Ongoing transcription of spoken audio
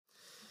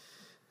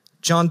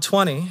John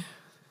 20,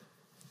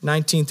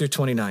 19 through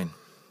 29.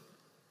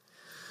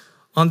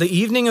 On the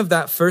evening of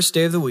that first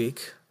day of the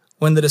week,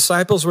 when the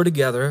disciples were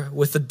together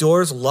with the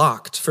doors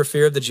locked for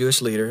fear of the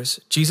Jewish leaders,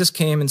 Jesus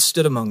came and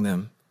stood among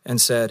them and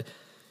said,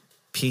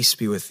 "Peace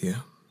be with you."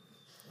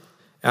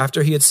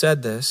 After he had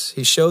said this,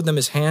 he showed them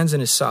his hands and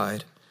his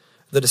side.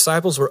 The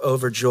disciples were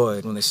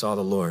overjoyed when they saw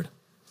the Lord.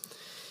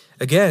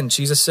 Again,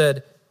 Jesus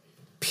said,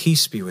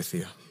 "Peace be with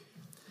you.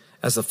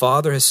 As the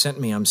Father has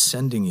sent me, I'm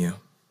sending you."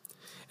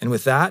 And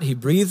with that, he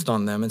breathed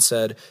on them and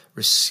said,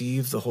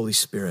 "Receive the Holy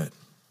Spirit.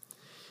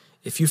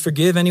 If you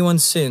forgive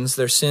anyone's sins,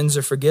 their sins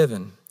are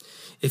forgiven.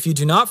 If you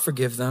do not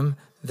forgive them,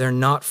 they're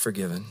not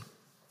forgiven."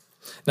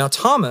 Now,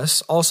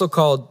 Thomas, also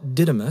called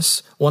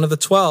Didymus, one of the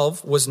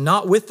 12, was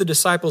not with the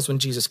disciples when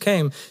Jesus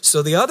came.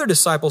 So the other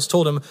disciples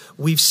told him,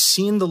 "We've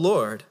seen the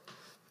Lord."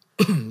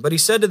 But he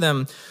said to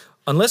them,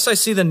 "Unless I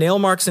see the nail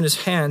marks in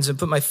his hands and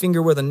put my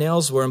finger where the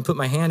nails were and put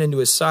my hand into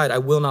his side, I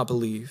will not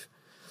believe."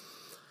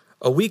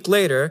 A week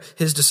later,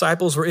 his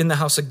disciples were in the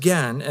house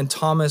again, and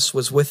Thomas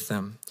was with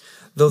them.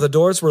 Though the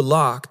doors were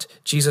locked,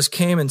 Jesus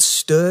came and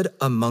stood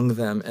among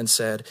them and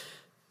said,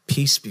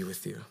 "Peace be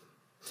with you."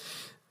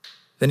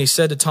 Then he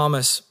said to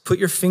Thomas, "Put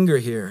your finger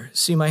here,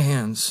 see my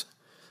hands.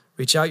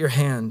 Reach out your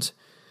hand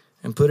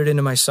and put it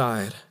into my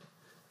side.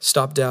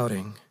 Stop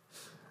doubting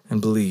and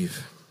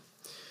believe."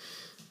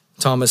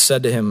 Thomas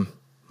said to him,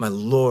 "My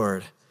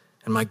Lord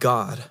and my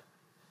God."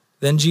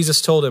 Then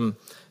Jesus told him,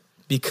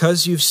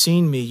 "Because you've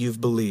seen me, you've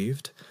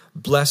believed.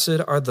 Blessed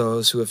are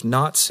those who have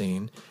not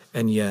seen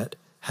and yet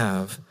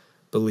have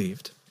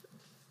believed."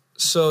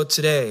 So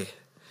today,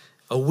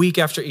 a week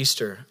after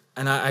Easter,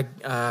 and I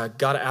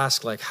got to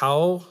ask,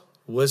 how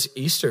was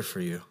Easter for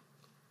you?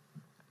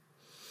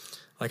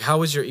 How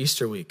was your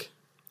Easter week,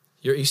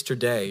 your Easter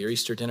day, your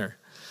Easter dinner?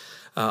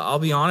 I'll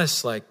be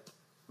honest,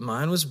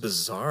 mine was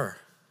bizarre.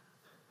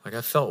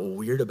 I felt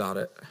weird about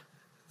it.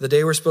 The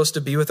day we're supposed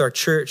to be with our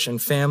church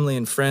and family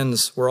and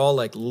friends, we're all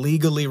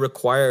legally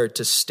required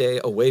to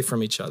stay away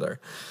from each other.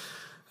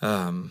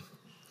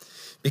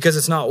 Because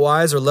it's not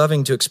wise or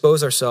loving to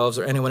expose ourselves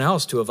or anyone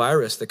else to a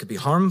virus that could be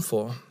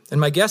harmful.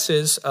 And my guess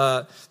is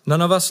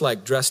none of us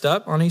dressed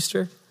up on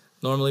Easter.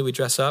 Normally we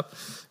dress up.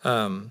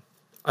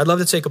 I'd love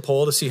to take a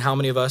poll to see how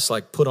many of us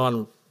put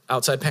on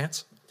outside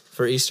pants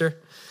for Easter.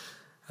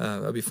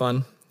 That'd be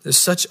fun. It's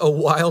such a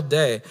wild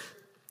day.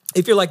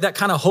 If you're that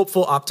kind of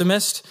hopeful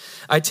optimist,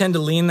 I tend to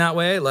lean that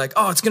way,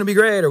 oh, it's going to be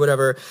great or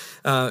whatever.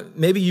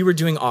 Maybe you were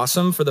doing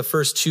awesome for the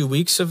first 2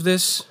 weeks of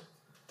this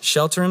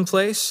shelter in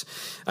place.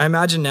 I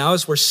imagine now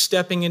as we're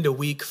stepping into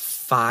week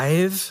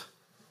 5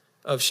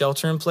 of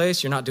shelter in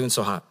place, you're not doing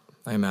so hot,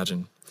 I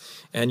imagine.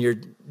 And you're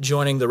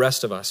joining the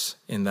rest of us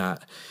in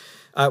that.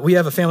 We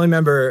have a family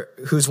member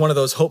who's one of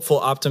those hopeful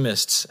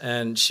optimists,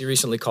 and she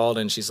recently called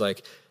and she's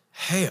like,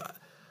 "Hey,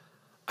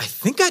 I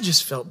think I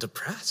just felt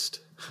depressed."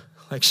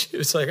 She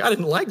was I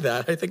didn't like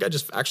that. I think I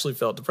just actually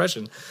felt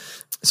depression.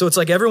 So it's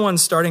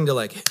everyone's starting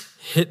to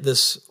hit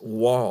this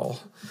wall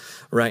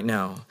right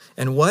now.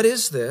 And what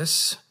is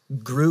this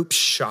group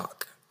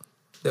shock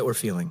that we're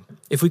feeling?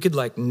 If we could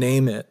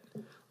name it,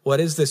 what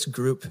is this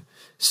group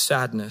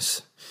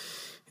sadness?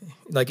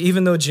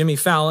 Even though Jimmy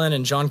Fallon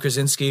and John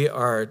Krasinski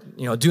are,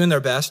 doing their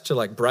best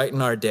to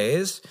brighten our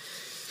days,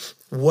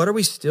 what are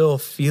we still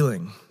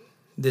feeling?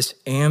 This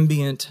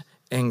ambient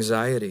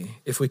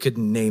anxiety, if we could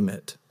name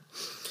it.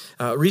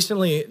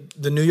 Recently,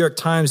 the New York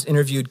Times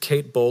interviewed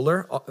Kate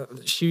Bowler.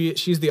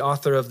 She's the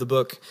author of the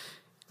book,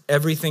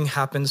 "Everything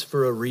Happens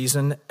for a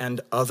Reason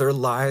and Other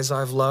Lies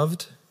I've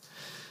Loved,"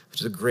 which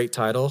is a great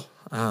title.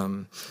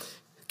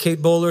 Kate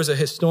Bowler is a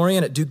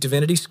historian at Duke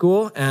Divinity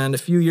School, and a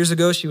few years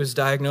ago, she was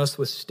diagnosed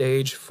with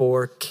stage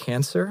 4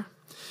 cancer.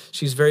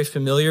 She's very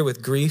familiar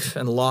with grief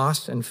and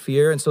loss and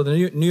fear, and so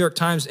the New York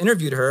Times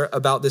interviewed her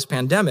about this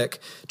pandemic,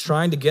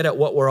 trying to get at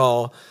what we're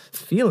all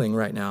feeling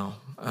right now.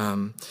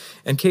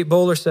 And Kate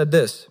Bowler said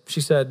this.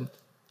 She said,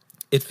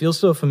 "It feels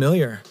so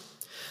familiar.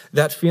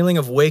 That feeling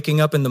of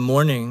waking up in the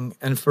morning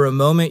and for a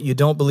moment you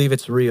don't believe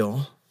it's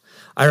real.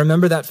 I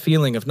remember that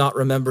feeling of not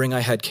remembering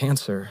I had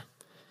cancer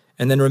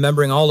and then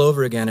remembering all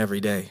over again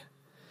every day.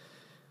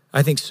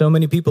 I think so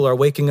many people are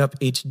waking up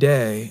each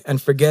day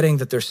and forgetting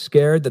that they're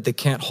scared that they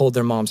can't hold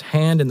their mom's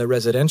hand in the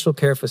residential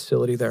care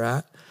facility they're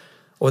at,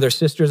 or their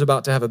sister's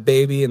about to have a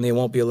baby and they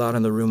won't be allowed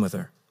in the room with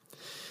her."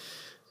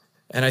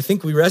 And I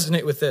think we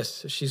resonate with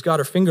this. She's got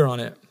her finger on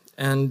it.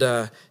 And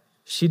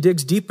she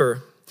digs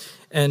deeper.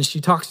 And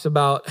she talks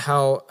about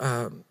how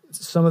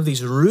some of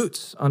these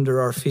roots under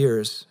our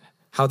fears,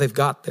 how they've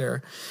got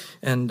there.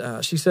 And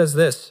she says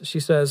this. She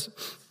says,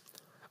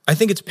 "I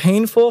think it's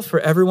painful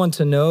for everyone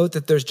to know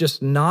that there's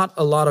just not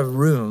a lot of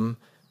room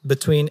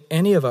between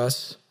any of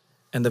us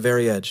and the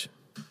very edge.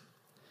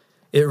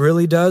 It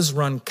really does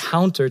run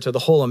counter to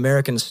the whole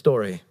American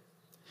story.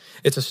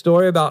 It's a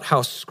story about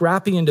how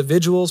scrappy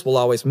individuals will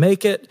always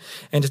make it,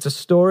 and it's a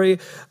story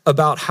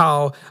about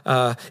how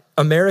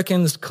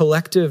Americans'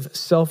 collective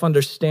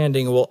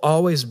self-understanding will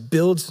always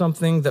build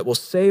something that will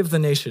save the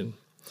nation.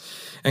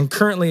 And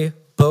currently,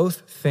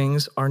 both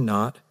things are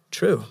not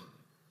true.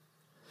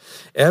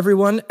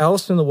 Everyone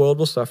else in the world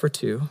will suffer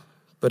too,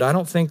 but I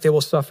don't think they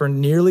will suffer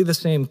nearly the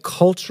same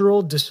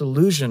cultural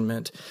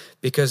disillusionment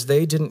because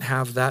they didn't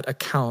have that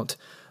account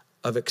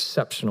of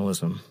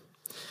exceptionalism.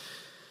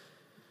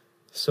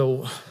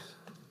 So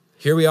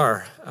here we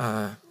are,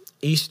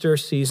 Easter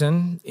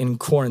season in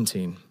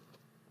quarantine.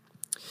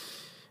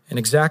 And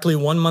exactly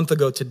 1 month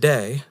ago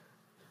today,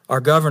 our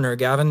governor,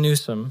 Gavin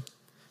Newsom,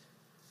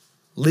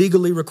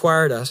 legally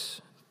required us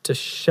to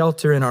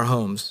shelter in our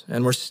homes,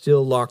 and we're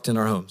still locked in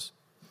our homes.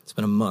 It's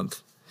been a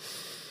month.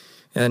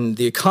 And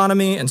the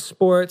economy and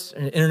sports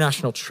and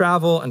international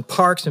travel and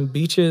parks and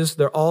beaches,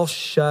 they're all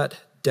shut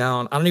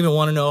down. I don't even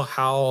want to know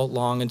how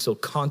long until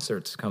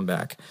concerts come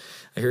back.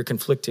 I hear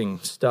conflicting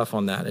stuff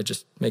on that. It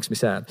just makes me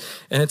sad.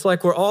 And it's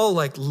like we're all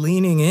like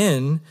leaning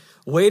in,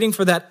 waiting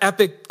for that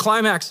epic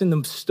climax in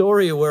the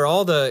story where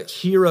all the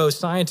hero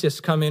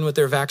scientists come in with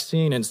their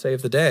vaccine and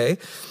save the day.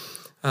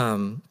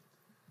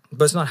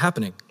 But it's not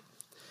happening.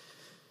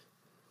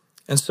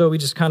 And so we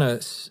just kind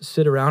of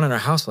sit around in our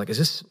house like, is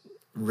this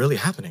really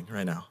happening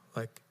right now?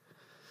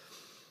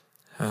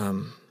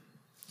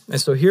 And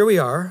so here we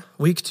are,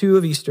 week 2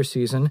 of Easter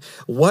season.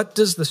 What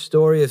does the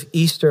story of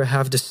Easter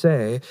have to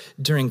say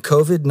during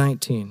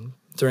COVID-19,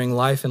 during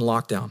life in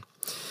lockdown?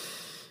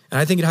 And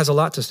I think it has a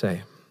lot to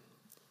say.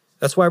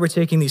 That's why we're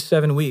taking these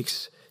 7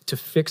 weeks to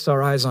fix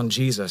our eyes on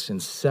Jesus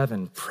in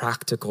 7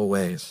 practical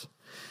ways.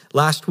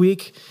 Last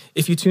week,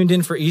 if you tuned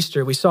in for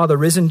Easter, we saw the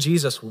risen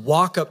Jesus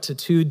walk up to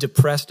 2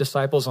 depressed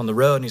disciples on the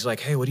road, and he's like,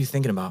 hey, what are you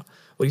thinking about?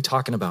 What are you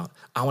talking about?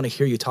 I want to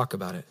hear you talk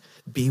about it.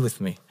 Be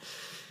with me.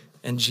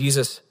 And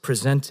Jesus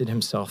presented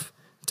himself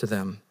to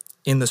them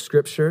in the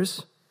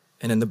scriptures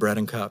and in the bread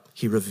and cup.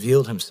 He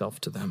revealed himself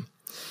to them.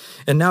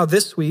 And now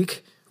this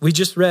week, we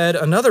just read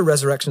another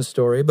resurrection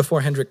story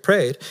before Hendrik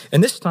prayed,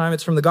 and this time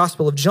it's from the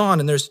Gospel of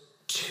John, and there's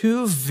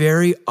 2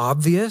 very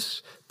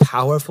obvious,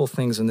 powerful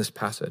things in this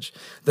passage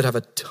that have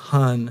a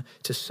ton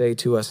to say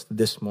to us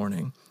this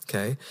morning,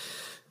 okay?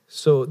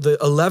 So the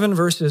 11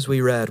 verses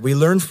we read, we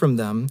learned from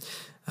them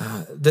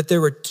that there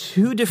were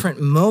 2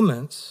 different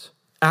moments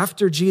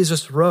after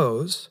Jesus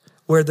rose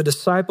where the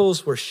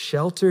disciples were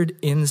sheltered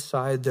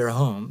inside their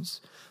homes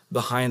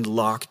behind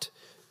locked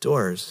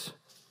doors.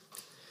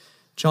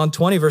 John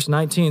 20, verse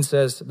 19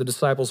 says the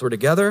disciples were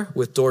together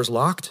with doors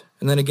locked.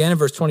 And then again in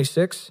verse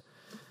 26,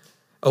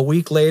 a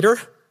week later,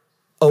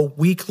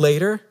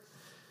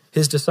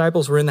 his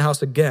disciples were in the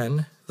house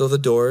again, though the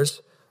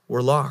doors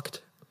were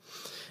locked.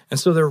 And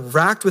so they're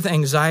racked with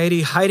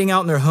anxiety, hiding out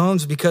in their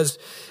homes because,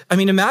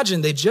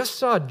 imagine they just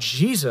saw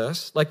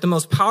Jesus, like the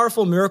most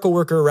powerful miracle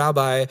worker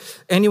rabbi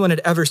anyone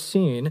had ever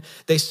seen.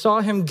 They saw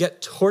him get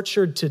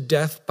tortured to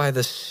death by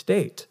the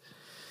state.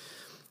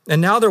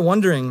 And now they're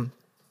wondering,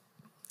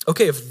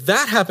 okay, if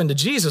that happened to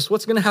Jesus,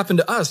 what's going to happen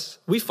to us?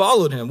 We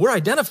followed him. We're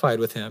identified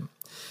with him.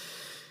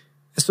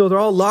 And so they're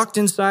all locked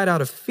inside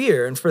out of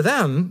fear. And for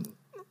them,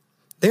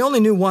 they only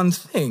knew one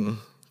thing.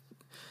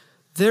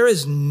 There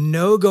is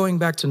no going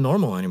back to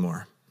normal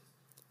anymore.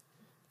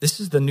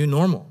 This is the new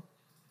normal.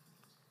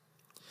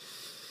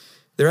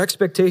 Their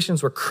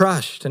expectations were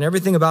crushed and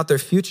everything about their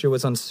future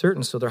was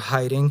uncertain, so they're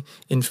hiding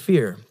in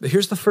fear. But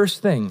here's the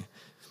first thing.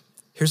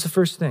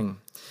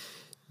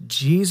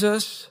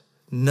 Jesus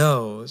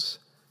knows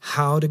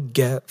how to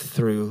get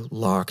through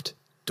locked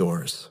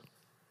doors.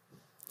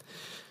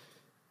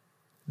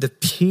 The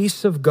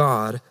peace of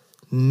God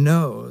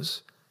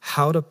knows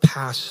how to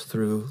pass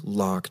through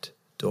locked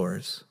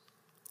doors.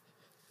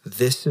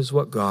 This is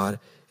what God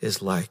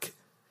is like.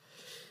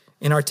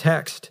 In our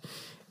text,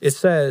 it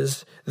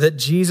says that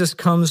Jesus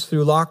comes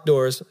through locked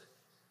doors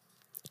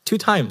 2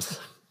 times,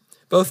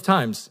 both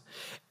times.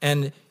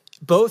 And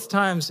both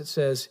times it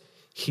says,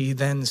 he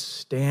then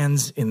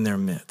stands in their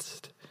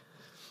midst.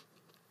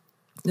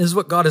 This is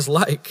what God is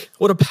like.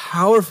 What a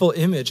powerful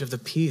image of the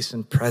peace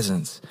and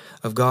presence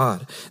of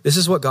God. This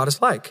is what God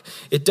is like.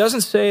 It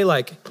doesn't say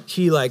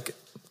he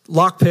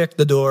lockpicked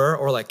the door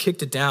or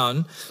kicked it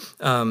down.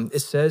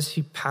 It says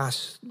he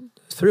passed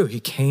through. He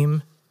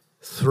came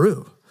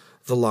through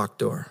the locked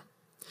door.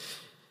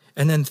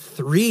 And then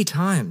 3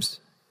 times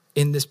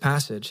in this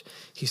passage,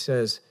 he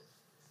says,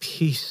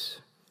 peace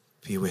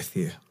be with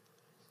you.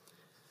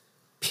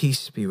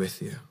 Peace be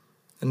with you.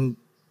 And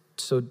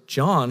so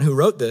John, who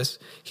wrote this,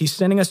 he's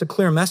sending us a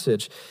clear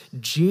message.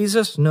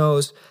 Jesus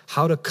knows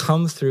how to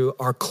come through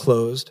our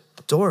closed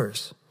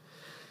doors.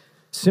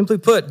 Simply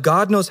put,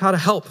 God knows how to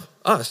help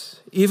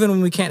us, even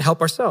when we can't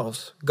help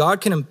ourselves. God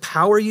can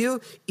empower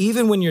you,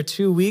 even when you're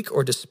too weak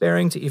or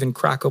despairing to even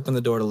crack open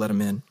the door to let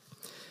him in.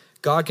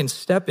 God can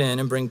step in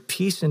and bring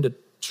peace into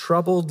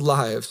troubled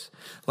lives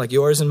like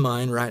yours and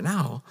mine right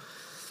now.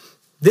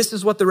 This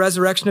is what the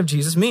resurrection of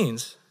Jesus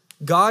means.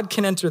 God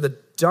can enter the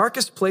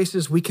darkest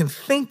places we can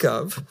think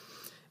of.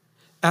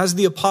 As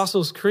the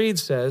Apostles' Creed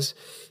says,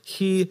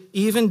 he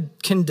even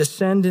can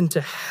descend into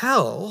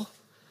hell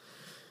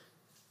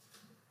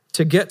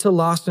to get to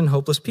lost and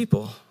hopeless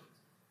people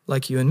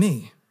like you and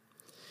me.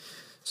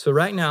 So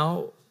right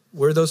now,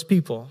 we're those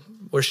people.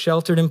 We're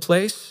sheltered in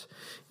place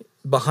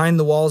behind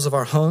the walls of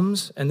our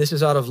homes, and this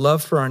is out of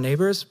love for our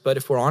neighbors, but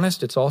if we're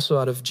honest, it's also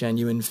out of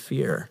genuine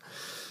fear,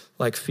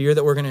 like fear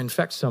that we're going to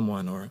infect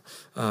someone, or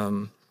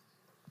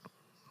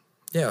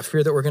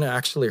fear that we're going to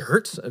actually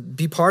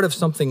be part of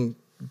something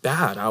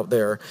bad out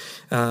there.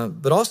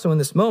 But also in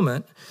this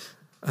moment,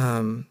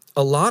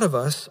 a lot of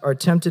us are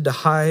tempted to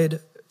hide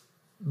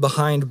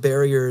behind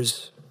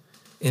barriers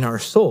in our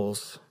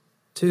souls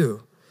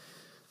too.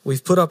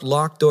 We've put up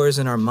locked doors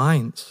in our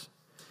minds.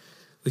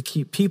 We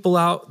keep people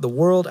out, the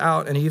world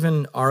out, and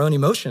even our own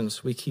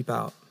emotions we keep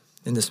out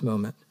in this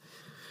moment.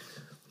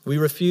 We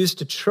refuse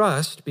to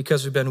trust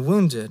because we've been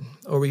wounded,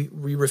 or we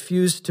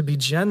refuse to be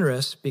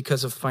generous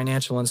because of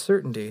financial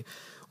uncertainty,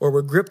 or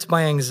we're gripped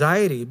by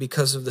anxiety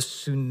because of the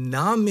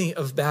tsunami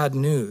of bad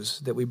news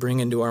that we bring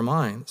into our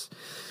minds.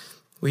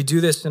 We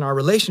do this in our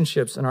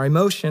relationships and our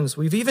emotions.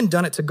 We've even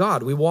done it to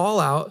God. We wall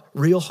out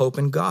real hope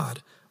in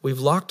God. We've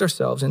locked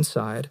ourselves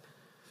inside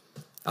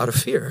out of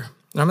fear.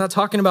 And I'm not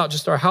talking about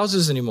just our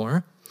houses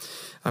anymore.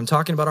 I'm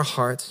talking about our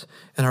hearts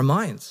and our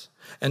minds.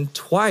 And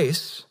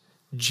twice,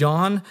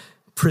 John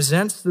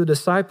presents the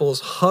disciples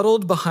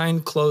huddled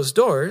behind closed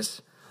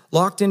doors,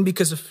 locked in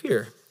because of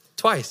fear.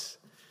 Twice.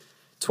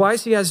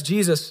 Twice he has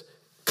Jesus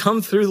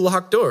come through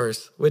locked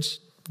doors, which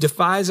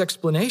defies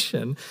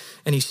explanation,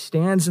 and he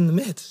stands in the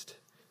midst.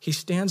 He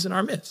stands in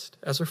our midst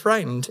as we're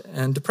frightened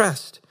and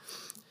depressed.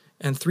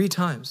 And 3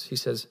 times he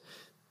says,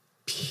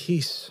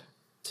 "Peace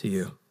to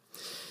you."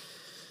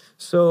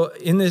 So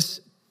in this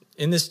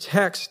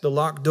text, the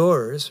locked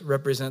doors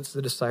represents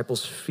the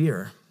disciples'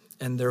 fear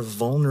and their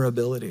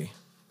vulnerability,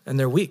 and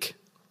they're weak,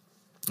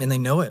 and they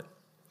know it,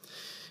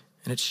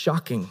 and it's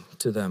shocking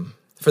to them.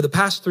 For the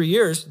past 3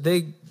 years,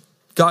 they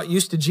got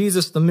used to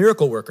Jesus, the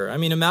miracle worker. I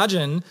mean,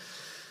 imagine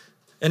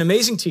an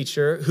amazing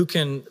teacher who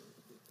can,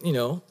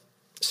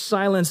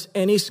 silence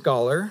any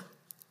scholar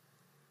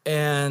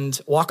and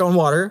walk on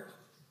water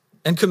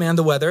and command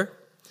the weather.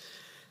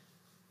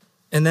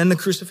 And then the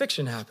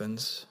crucifixion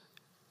happens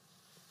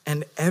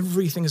and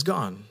everything is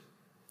gone.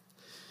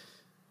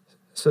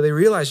 So they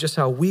realize just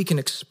how weak and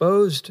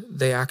exposed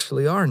they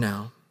actually are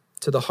now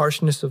to the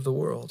harshness of the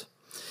world.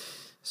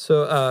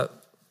 So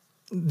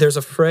there's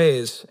a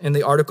phrase in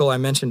the article I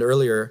mentioned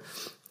earlier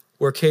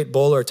where Kate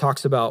Bowler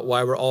talks about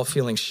why we're all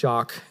feeling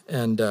shock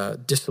and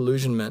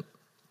disillusionment.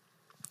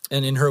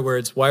 And in her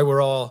words, why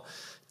we're all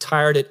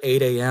tired at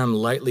 8 a.m.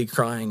 lightly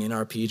crying in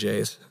our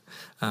PJs.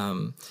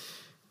 And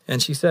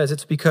she says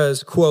it's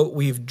because, quote,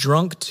 "we've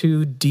drunk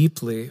too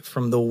deeply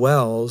from the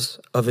wells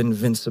of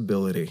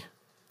invincibility."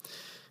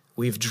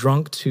 We've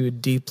drunk too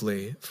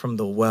deeply from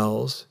the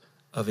wells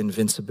of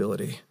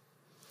invincibility.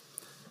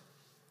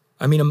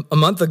 I mean, a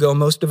month ago,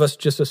 most of us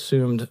just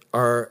assumed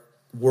our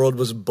world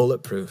was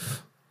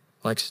bulletproof.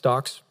 Like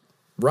stocks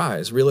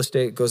rise, real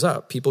estate goes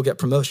up, people get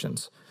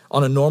promotions.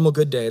 On a normal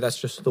good day, that's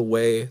just the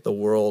way the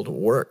world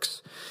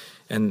works.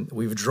 And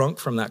we've drunk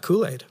from that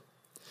Kool-Aid,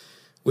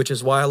 which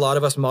is why a lot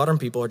of us modern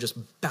people are just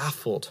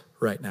baffled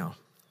right now.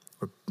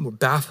 We're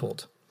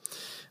baffled.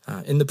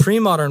 In the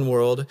pre-modern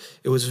world,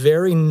 it was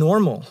very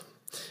normal.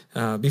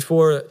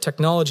 Before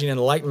technology and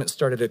enlightenment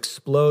started to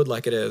explode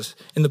like it is.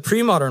 In the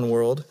pre-modern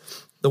world,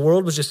 the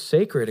world was just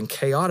sacred and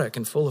chaotic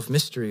and full of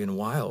mystery and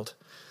wild.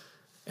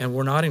 And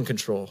we're not in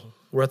control.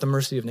 We're at the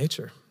mercy of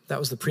nature. That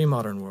was the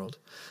pre-modern world.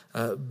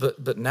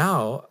 But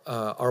now,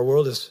 our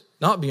world is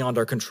not beyond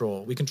our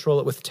control. We control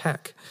it with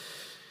tech.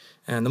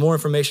 And the more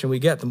information we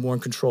get, the more in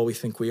control we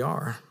think we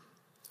are.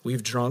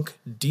 We've drunk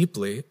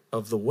deeply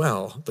of the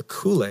well, the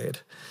Kool-Aid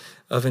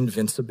of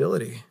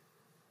invincibility.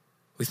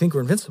 We think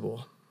we're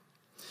invincible.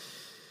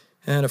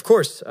 And of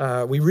course,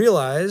 we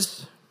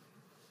realize,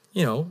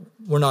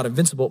 we're not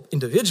invincible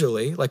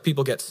individually, like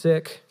people get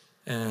sick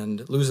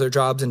and lose their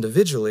jobs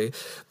individually,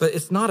 but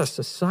it's not a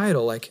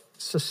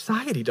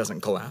society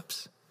doesn't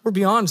collapse. We're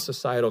beyond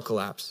societal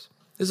collapse.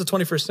 This is the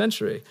 21st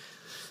century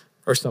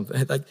or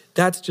something. Like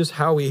that's just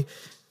how we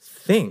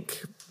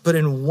think. But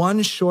in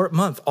one short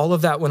month, all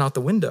of that went out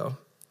the window.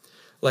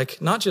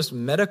 Like not just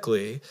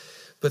medically,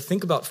 but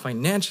think about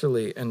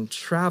financially and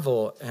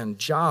travel and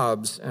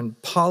jobs and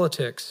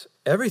politics,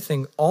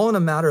 everything all in a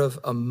matter of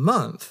a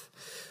month.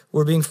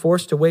 We're being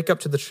forced to wake up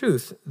to the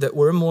truth that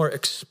we're more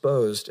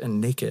exposed and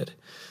naked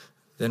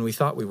than we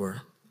thought we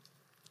were.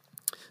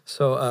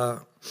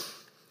 So,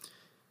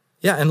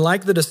 and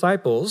like the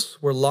disciples,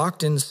 we're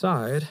locked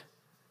inside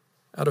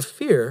out of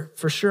fear,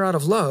 for sure out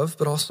of love,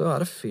 but also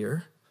out of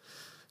fear.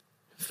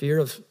 Fear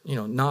of,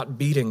 not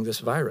beating this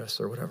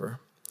virus or whatever.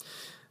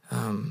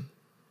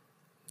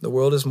 The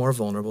world is more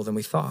vulnerable than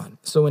we thought.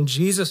 So when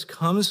Jesus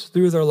comes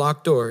through their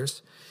locked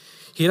doors,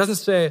 he doesn't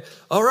say,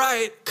 "All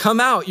right,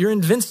 come out, you're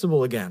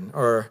invincible again."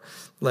 Or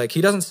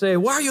he doesn't say,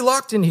 "Why are you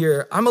locked in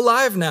here? I'm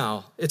alive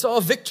now. It's all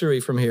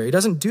victory from here." He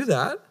doesn't do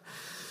that.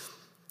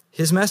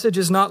 His message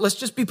is not, let's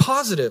just be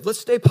positive. Let's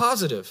stay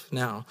positive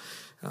now.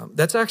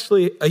 That's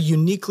actually a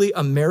uniquely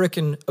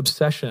American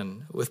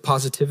obsession with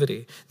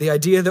positivity. The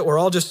idea that we're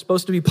all just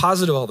supposed to be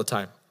positive all the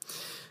time.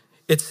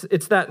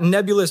 It's that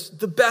nebulous,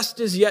 the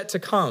best is yet to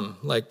come.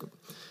 Like,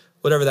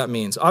 whatever that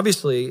means.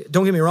 Obviously,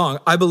 don't get me wrong,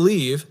 I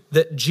believe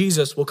that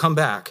Jesus will come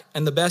back,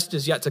 and the best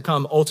is yet to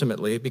come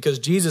ultimately, because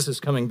Jesus is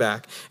coming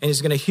back and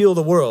he's going to heal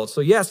the world.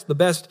 So yes, the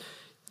best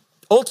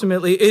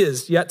ultimately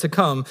is yet to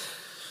come.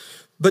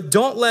 But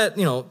don't let,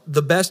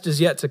 the best is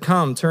yet to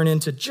come turn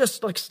into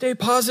just like stay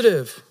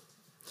positive.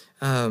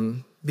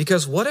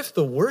 Because what if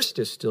the worst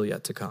is still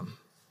yet to come?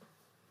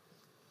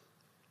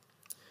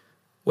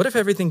 What if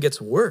everything gets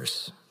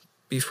worse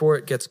before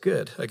it gets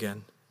good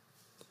again?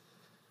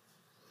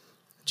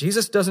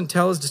 Jesus doesn't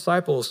tell his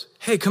disciples,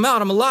 hey, come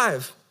out, I'm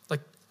alive.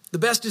 Like the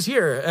best is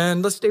here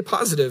and let's stay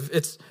positive.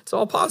 It's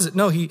all positive.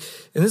 No, and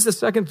this is the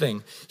second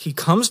thing. He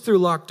comes through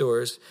locked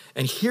doors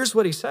and here's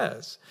what he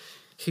says.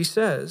 He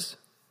says,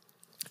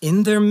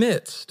 in their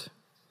midst,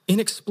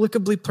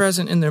 inexplicably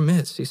present in their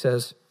midst, he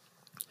says,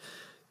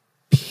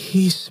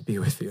 peace be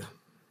with you.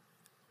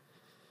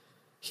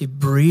 He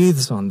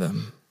breathes on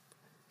them.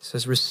 He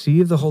says,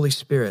 receive the Holy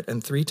Spirit.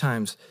 And 3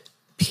 times,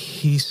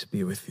 peace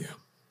be with you.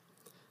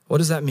 What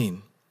does that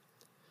mean?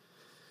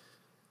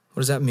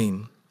 What does that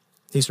mean?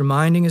 He's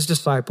reminding his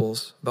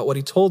disciples about what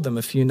he told them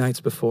a few nights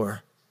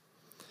before.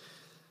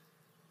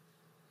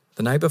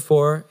 The night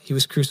before he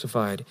was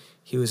crucified,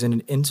 he was in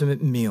an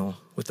intimate meal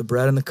with the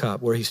bread and the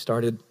cup where he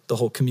started the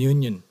whole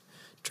communion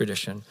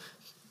tradition,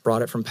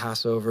 brought it from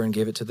Passover and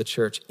gave it to the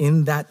church.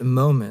 In that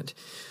moment,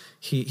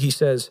 he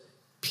says,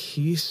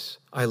 peace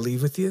I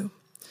leave with you.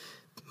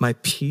 My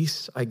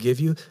peace I give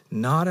you,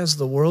 not as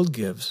the world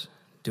gives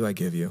do I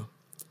give you.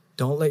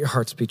 Don't let your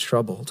hearts be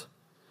troubled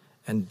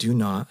and do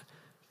not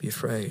be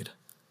afraid.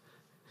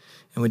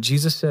 And when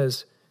Jesus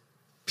says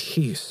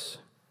peace,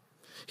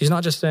 he's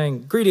not just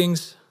saying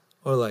greetings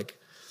or like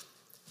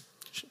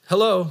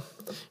hello.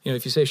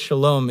 If you say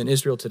shalom in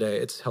Israel today,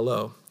 it's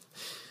hello.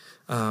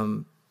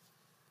 But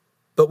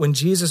when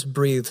Jesus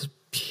breathes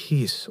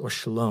peace or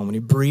shalom, when he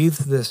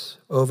breathed this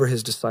over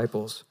his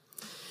disciples,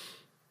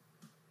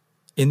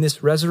 in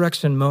this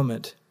resurrection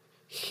moment,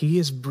 he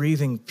is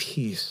breathing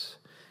peace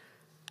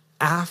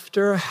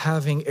after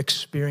having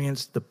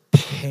experienced the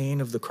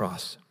pain of the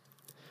cross,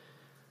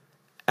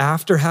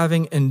 after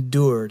having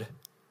endured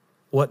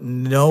what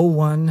no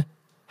one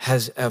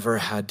has ever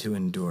had to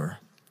endure,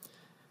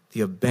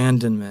 the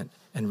abandonment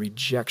and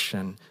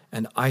rejection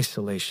and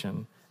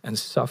isolation and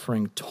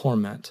suffering,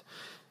 torment,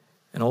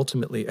 and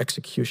ultimately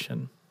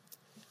execution.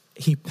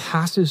 He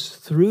passes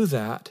through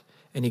that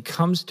and he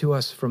comes to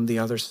us from the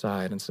other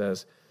side and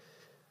says,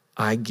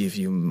 I give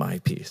you my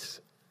peace.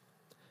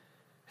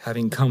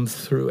 Having come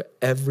through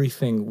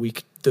everything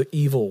the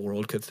evil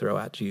world could throw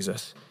at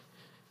Jesus,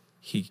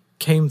 he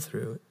came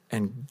through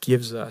and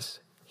gives us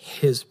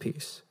his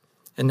peace.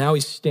 And now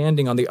he's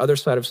standing on the other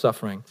side of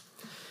suffering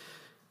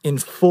in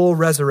full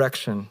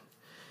resurrection.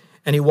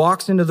 And he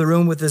walks into the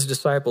room with his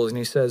disciples and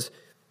he says,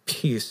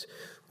 peace,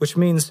 which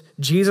means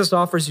Jesus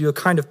offers you a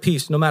kind of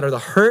peace. No matter the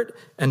hurt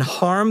and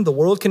harm the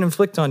world can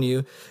inflict on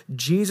you,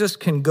 Jesus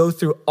can go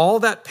through all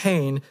that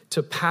pain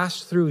to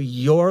pass through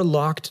your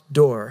locked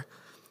door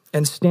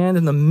and stand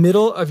in the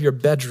middle of your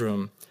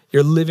bedroom,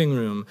 your living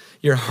room,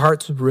 your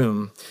heart's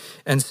room,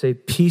 and say,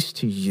 peace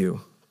to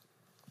you,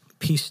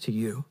 peace to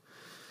you.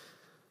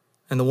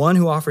 And the one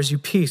who offers you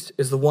peace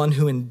is the one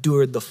who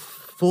endured the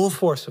full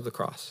force of the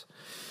cross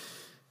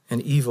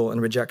and evil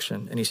and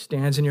rejection. And he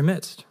stands in your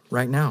midst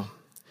right now.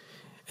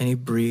 And he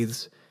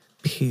breathes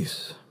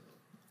peace.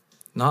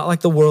 Not like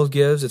the world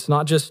gives. It's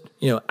not just,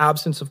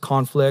 absence of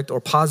conflict or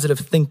positive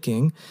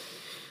thinking.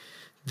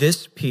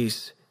 This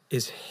peace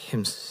is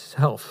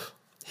himself,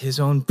 his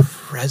own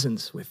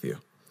presence with you.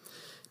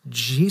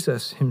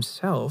 Jesus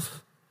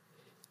himself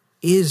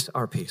is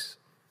our peace.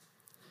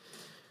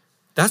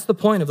 That's the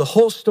point of the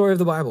whole story of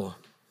the Bible.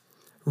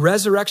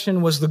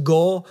 Resurrection was the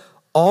goal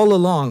all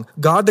along.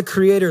 God, the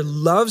creator,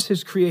 loves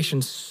his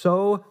creation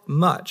so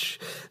much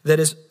that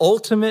his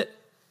ultimate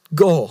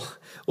goal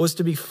was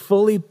to be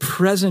fully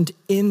present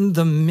in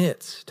the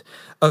midst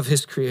of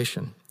his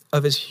creation,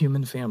 of his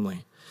human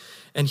family.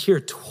 And here,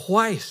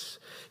 twice,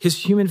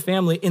 his human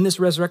family in this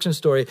resurrection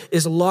story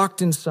is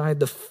locked inside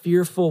the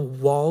fearful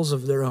walls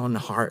of their own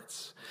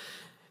hearts.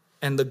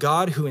 And the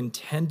God who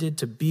intended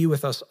to be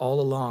with us all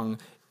along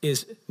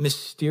is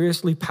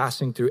mysteriously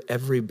passing through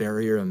every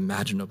barrier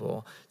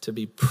imaginable to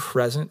be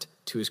present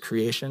to his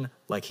creation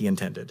like he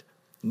intended.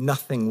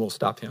 Nothing will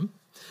stop him.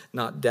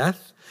 Not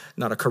death,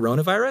 not a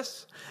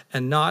coronavirus,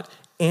 and not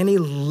any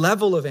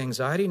level of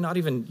anxiety, not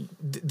even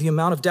the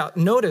amount of doubt.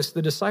 Notice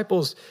the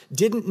disciples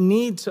didn't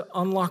need to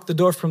unlock the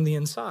door from the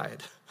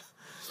inside.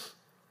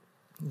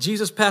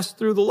 Jesus passed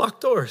through the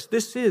locked doors.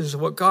 This is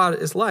what God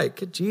is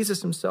like.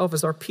 Jesus himself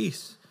is our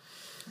peace.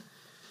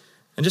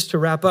 And just to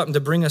wrap up and to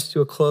bring us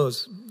to a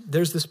close,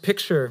 there's this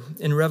picture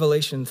in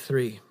Revelation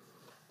 3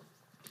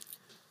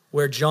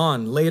 where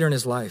John, later in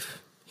his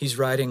life, he's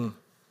writing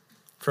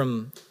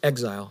from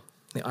exile,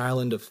 the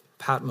island of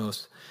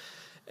Patmos,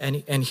 and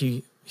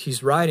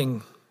he's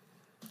writing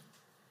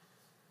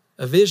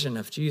a vision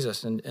of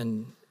Jesus,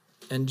 and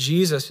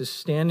Jesus is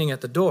standing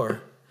at the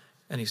door,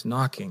 and he's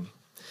knocking,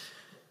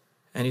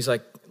 and he's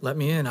like, let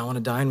me in, I want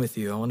to dine with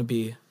you, I want to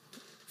be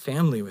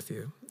family with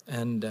you.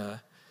 And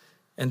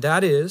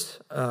that is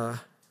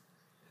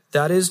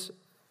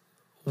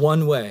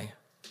one way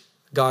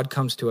God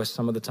comes to us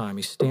some of the time.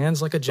 He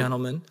stands like a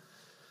gentleman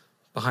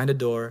behind a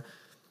door,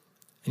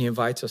 and he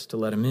invites us to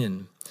let him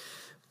in.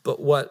 But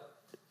what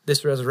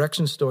this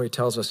resurrection story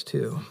tells us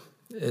too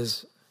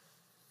is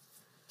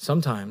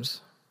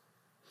sometimes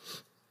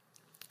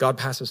God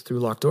passes through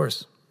locked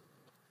doors.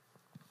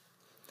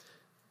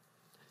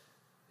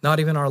 Not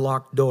even our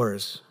locked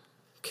doors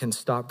can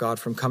stop God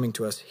from coming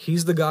to us.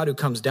 He's the God who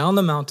comes down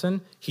the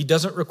mountain. He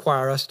doesn't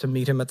require us to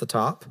meet him at the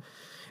top.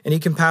 And he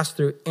can pass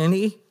through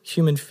any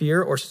human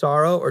fear or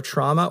sorrow or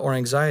trauma or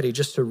anxiety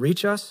just to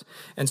reach us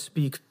and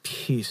speak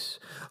peace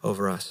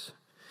over us.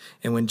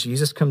 And when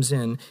Jesus comes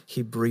in,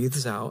 he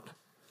breathes out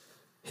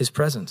his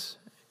presence.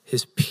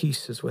 His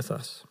peace is with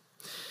us.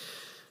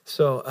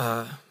 So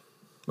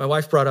my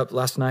wife brought up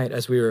last night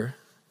as we were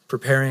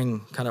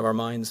preparing kind of our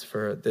minds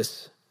for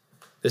this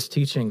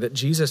teaching that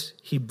Jesus,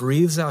 he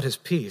breathes out his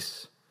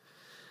peace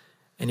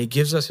and he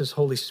gives us his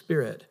Holy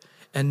Spirit.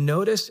 And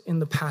notice in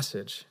the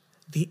passage,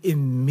 the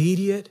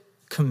immediate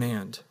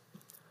command,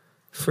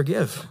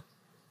 forgive.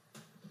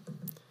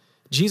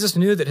 Jesus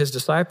knew that his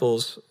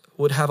disciples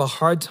would have a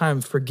hard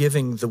time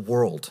forgiving the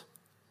world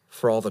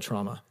for all the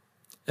trauma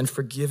and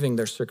forgiving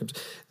their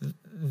circumstances.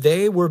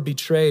 They were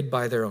betrayed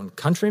by their own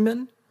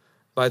countrymen,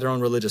 by their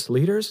own religious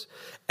leaders.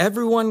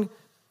 Everyone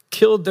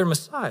killed their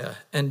Messiah.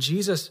 And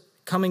Jesus,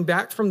 coming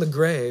back from the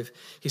grave,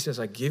 he says,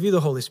 I give you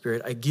the Holy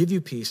Spirit, I give you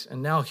peace,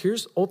 and now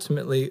here's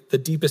ultimately the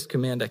deepest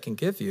command I can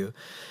give you,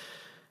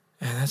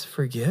 and that's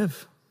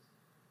forgive.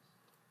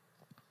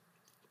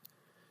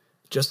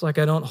 Just like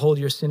I don't hold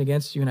your sin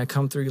against you and I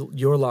come through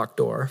your locked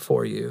door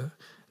for you,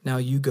 now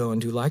you go and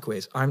do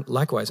likewise.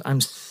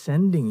 I'm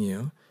sending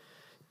you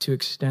to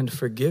extend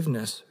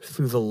forgiveness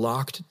through the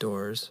locked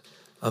doors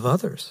of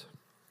others.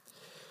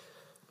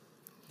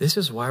 This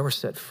is why we're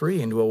set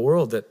free into a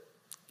world that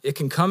it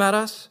can come at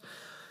us,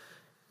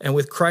 and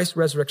with Christ's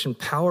resurrection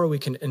power, we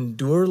can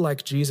endure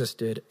like Jesus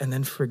did and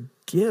then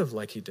forgive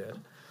like he did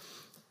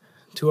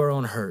to our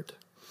own hurt.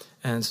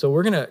 And so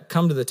we're going to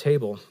come to the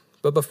table.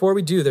 But before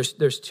we do,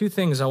 there's two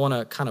things I want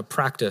to kind of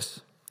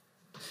practice.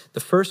 The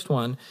first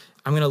one,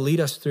 I'm going to lead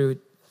us through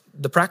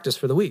the practice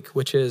for the week,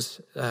 which is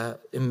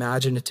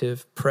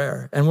imaginative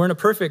prayer. And we're in a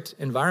perfect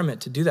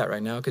environment to do that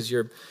right now because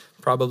you're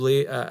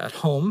probably at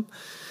home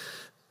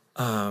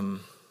and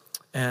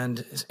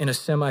in a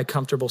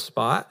semi-comfortable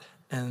spot.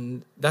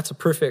 And that's a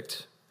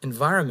perfect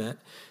environment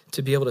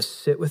to be able to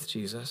sit with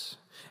Jesus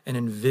and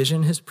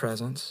envision his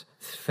presence,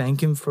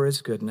 thank him for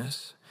his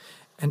goodness,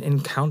 and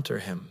encounter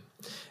him.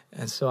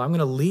 And so I'm going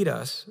to lead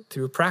us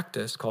through a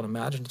practice called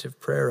imaginative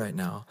prayer right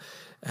now.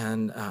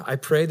 And I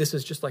pray this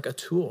is just like a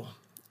tool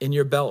in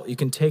your belt you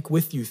can take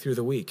with you through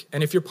the week.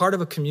 And if you're part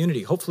of a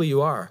community, hopefully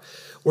you are,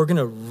 we're going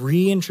to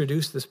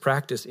reintroduce this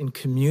practice in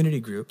community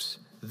groups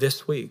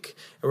this week.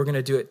 And we're going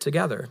to do it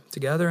together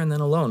and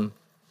then alone.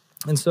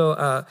 And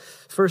so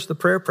first, the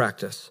prayer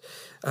practice.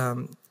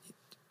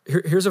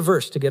 Here's a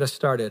verse to get us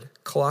started.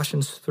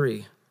 Colossians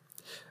 3,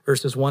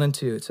 verses 1 and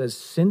 2. It says,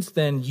 since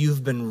then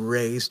you've been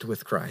raised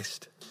with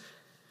Christ.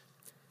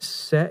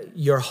 Set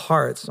your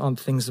hearts on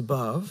things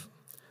above,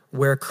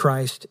 where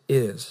Christ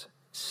is,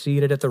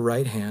 seated at the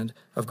right hand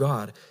of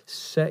God.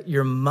 Set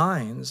your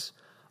minds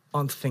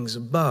on things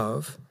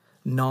above,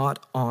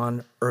 not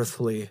on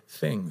earthly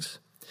things.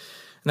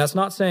 And that's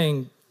not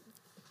saying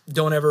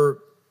don't ever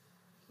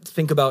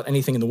think about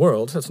anything in the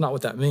world. That's not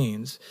what that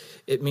means.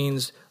 It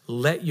means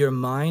let your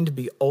mind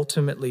be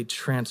ultimately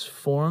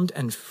transformed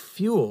and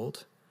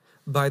fueled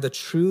by the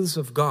truths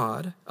of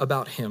God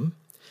about him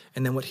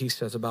and then what he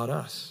says about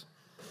us.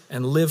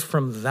 And live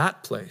from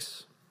that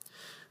place.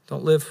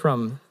 Don't live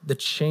from the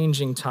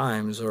changing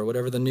times or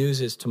whatever the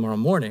news is tomorrow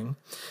morning.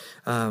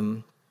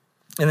 And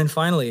then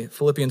finally,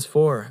 Philippians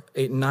 4,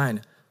 8 and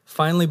 9.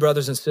 Finally,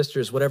 brothers and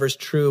sisters, whatever's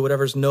true,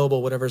 whatever's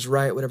noble, whatever's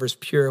right, whatever's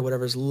pure,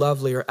 whatever's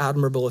lovely or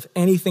admirable, if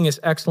anything is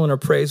excellent or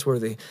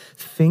praiseworthy,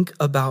 think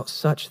about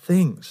such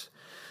things.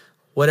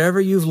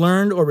 Whatever you've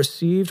learned or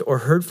received or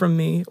heard from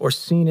me or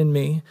seen in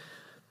me,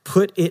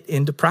 put it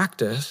into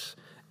practice,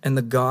 and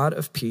the God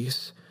of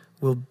peace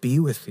will be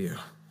with you.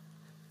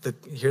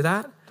 Hear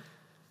that?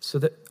 So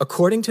that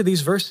according to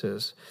these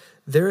verses,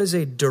 there is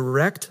a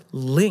direct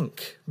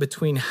link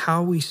between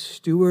how we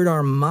steward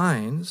our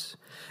minds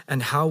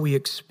and how we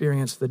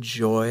experience the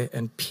joy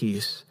and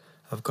peace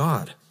of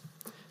God.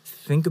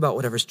 Think about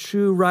whatever's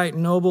true, right,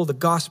 noble, the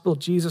gospel,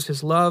 Jesus,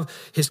 his love,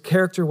 his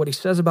character, what he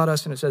says about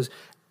us. And it says,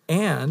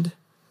 and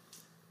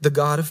the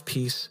God of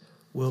peace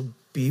will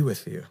be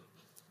with you,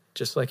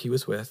 just like he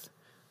was with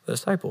the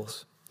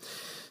disciples.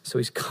 So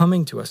he's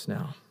coming to us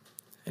now,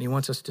 and he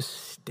wants us to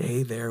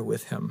stay there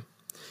with him.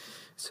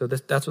 So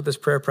that's what this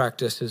prayer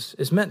practice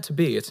is meant to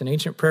be. It's an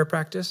ancient prayer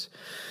practice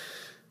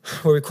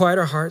where we quiet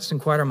our hearts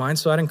and quiet our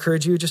minds. So I'd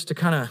encourage you just to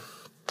kind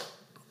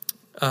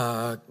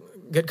of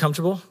get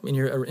comfortable in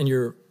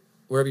your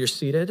wherever you're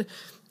seated.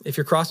 If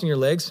you're crossing your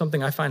legs,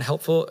 something I find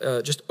helpful,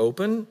 just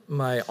open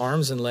my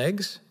arms and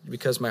legs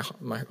because my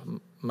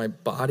my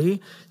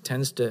body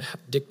tends to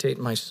dictate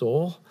my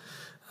soul,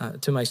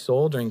 to my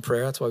soul during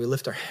prayer. That's why we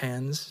lift our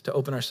hands to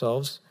open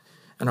ourselves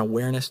and our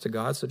awareness to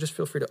God. So just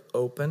feel free to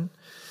open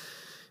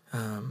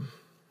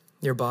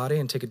your body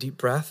and take a deep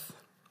breath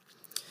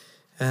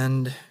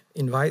and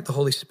invite the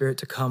Holy Spirit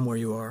to come where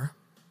you are.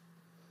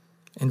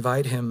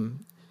 Invite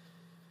him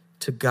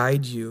to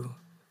guide you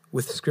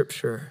with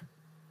Scripture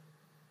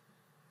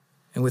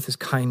and with his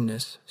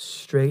kindness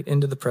straight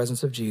into the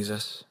presence of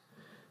Jesus.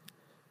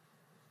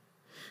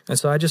 And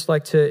so I'd just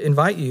like to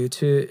invite you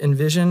to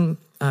envision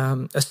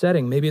a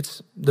setting. Maybe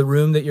it's the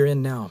room that you're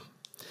in now,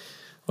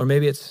 or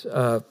maybe it's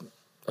a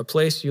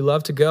place you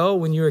love to go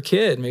when you were a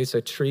kid. Maybe it's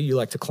a tree you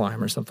like to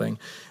climb or something.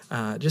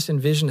 Just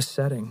envision a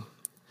setting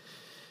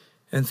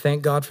and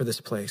thank God for this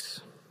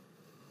place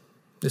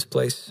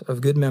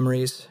of good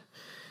memories,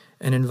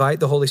 and invite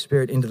the Holy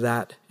Spirit into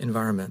that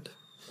environment.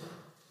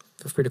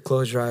 Feel free to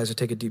close your eyes or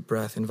take a deep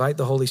breath. Invite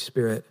the Holy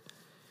Spirit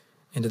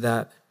into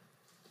that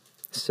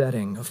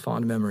setting of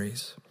fond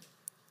memories.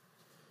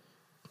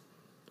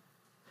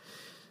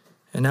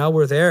 And now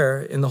we're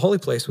there in the holy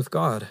place with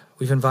God.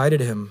 We've invited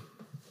him.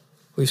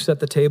 We've set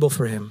the table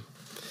for him.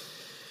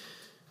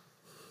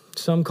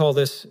 Some call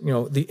this,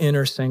 the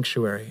inner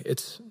sanctuary.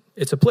 It's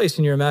a place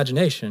in your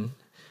imagination,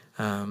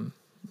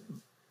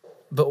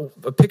 but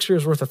a picture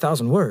is worth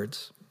 1,000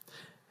 words.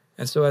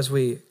 And so as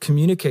we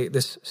communicate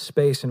this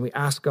space and we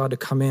ask God to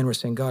come in, we're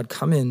saying, God,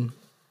 come in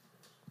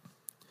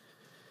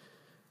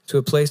to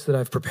a place that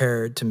I've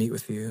prepared to meet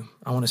with you.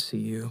 I want to see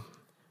you.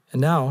 And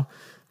now,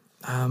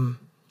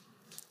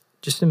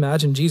 just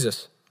imagine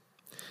Jesus.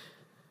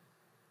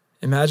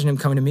 Imagine him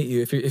coming to meet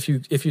you.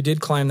 If you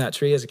did climb that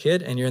tree as a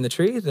kid and you're in the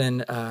tree,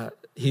 then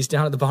he's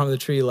down at the bottom of the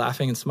tree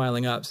laughing and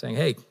smiling up, saying,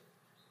 hey,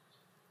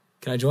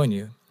 can I join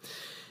you?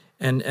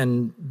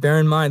 And bear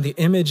in mind, the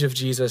image of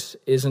Jesus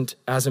isn't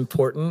as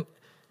important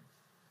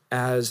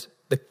as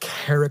the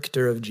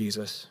character of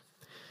Jesus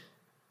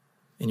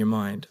in your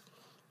mind.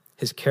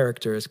 His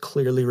character is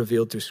clearly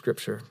revealed through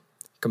Scripture.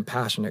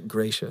 Compassionate,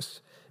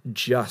 gracious,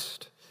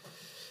 just.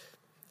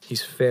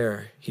 He's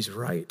fair. He's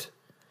right.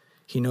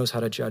 He knows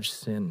how to judge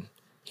sin.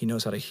 He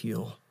knows how to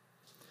heal.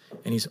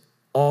 And he's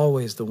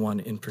always the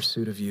one in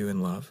pursuit of you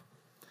in love.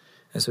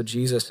 And so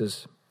Jesus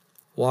is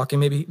walking.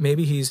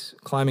 Maybe he's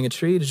climbing a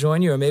tree to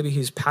join you, or maybe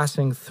he's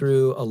passing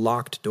through a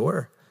locked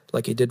door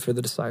like he did for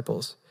the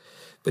disciples.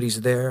 But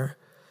he's there.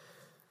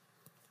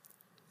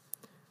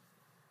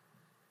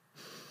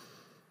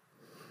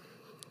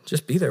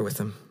 Just be there with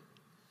him.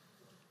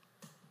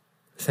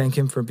 Thank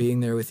him for being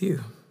there with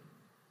you.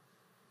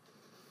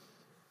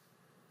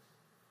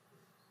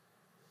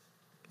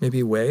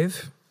 Maybe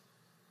wave,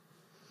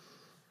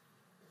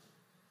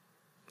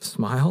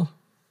 smile,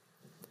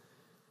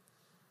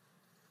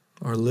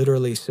 or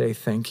literally say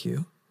thank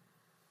you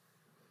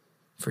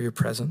for your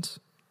presence.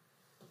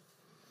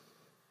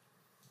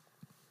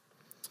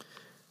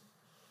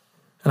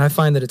 And I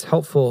find that it's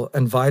helpful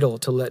and vital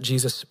to let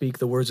Jesus speak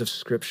the words of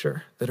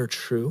Scripture that are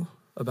true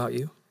about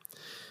you.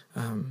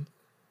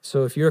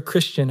 So if you're a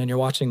Christian and you're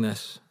watching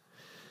this,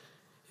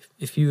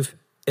 if you've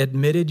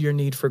admitted your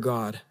need for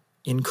God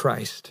in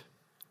Christ,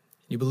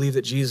 you believe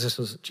that Jesus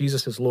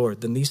is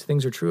Lord, then these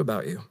things are true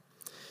about you.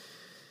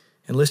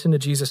 And listen to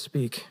Jesus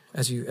speak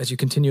as you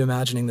continue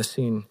imagining the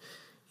scene.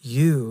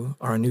 You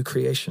are a new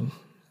creation.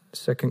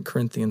 2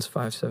 Corinthians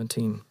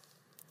 5:17.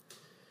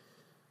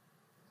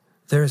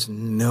 There is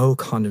no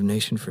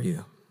condemnation for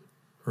you.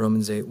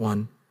 Romans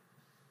 8:1.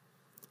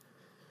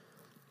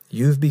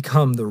 You've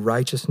become the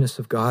righteousness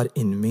of God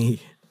in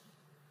me.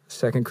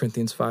 2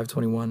 Corinthians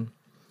 5:21.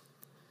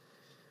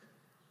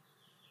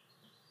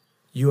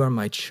 You are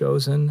my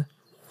chosen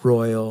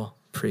royal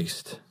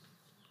priest.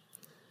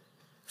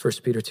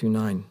 1 Peter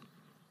 2:9.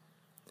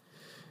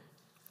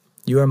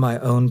 You are my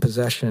own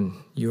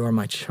possession. You are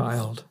my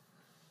child.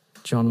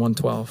 John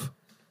 1:12.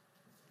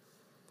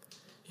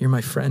 You're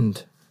my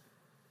friend,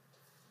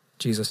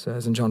 Jesus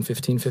says in John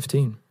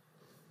 15:15.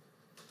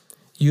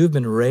 You have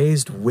been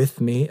raised with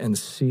me and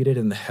seated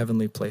in the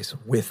heavenly place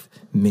with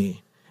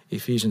me.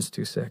 Ephesians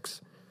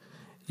 2:6.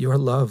 You are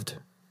loved.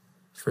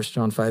 1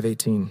 John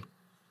 5:18.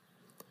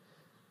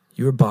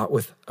 You were bought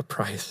with a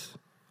price.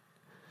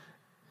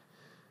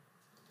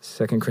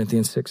 2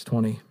 Corinthians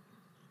 6:20.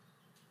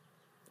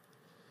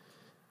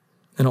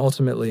 And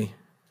ultimately,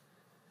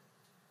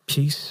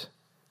 peace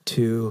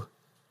to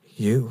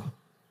you.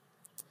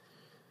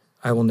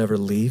 I will never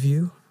leave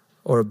you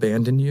or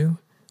abandon you.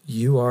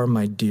 You are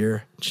my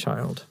dear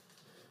child.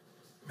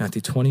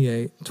 Matthew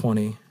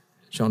 28:20,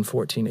 John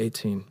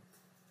 14:18.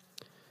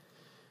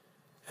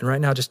 And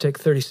right now, just take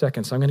 30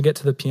 seconds. I'm going to get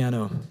to the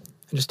piano.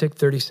 And just take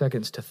 30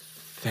 seconds to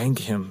thank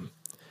him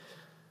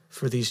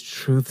for these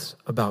truths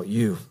about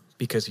you,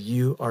 because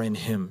you are in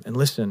him. And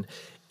listen,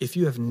 if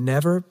you have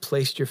never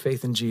placed your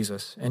faith in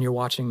Jesus and you're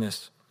watching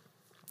this,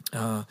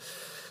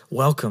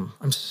 welcome.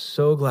 I'm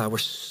so glad. We're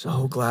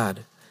so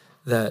glad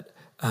that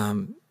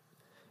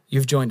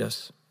you've joined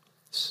us.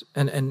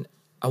 And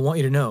I want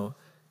you to know,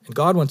 and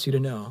God wants you to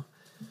know,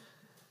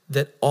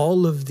 that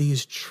all of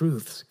these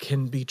truths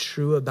can be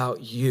true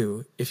about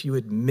you if you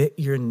admit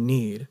your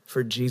need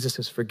for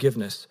Jesus'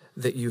 forgiveness,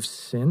 that you've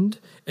sinned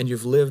and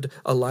you've lived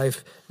a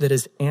life that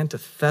is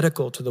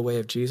antithetical to the way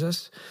of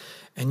Jesus,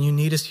 and you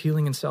need his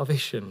healing and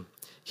salvation.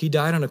 He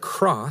died on a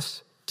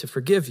cross to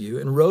forgive you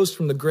and rose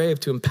from the grave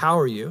to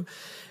empower you.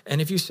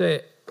 And if you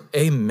say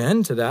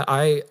amen to that,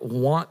 I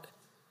want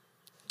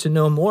to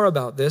know more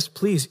about this,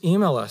 please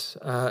email us,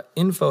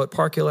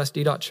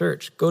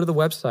 info@parkhillsd.church. Go to the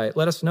website.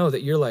 Let us know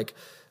that you're like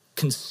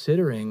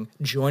considering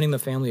joining the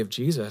family of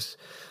Jesus.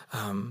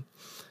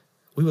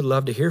 We would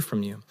love to hear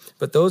from you.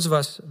 But those of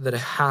us that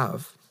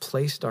have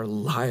placed our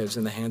lives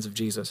in the hands of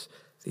Jesus,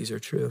 these are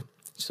true.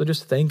 So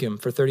just thank him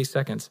for 30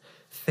 seconds.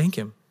 Thank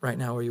him right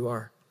now where you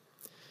are.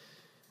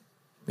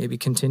 Maybe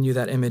continue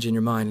that image in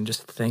your mind and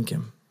just thank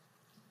him.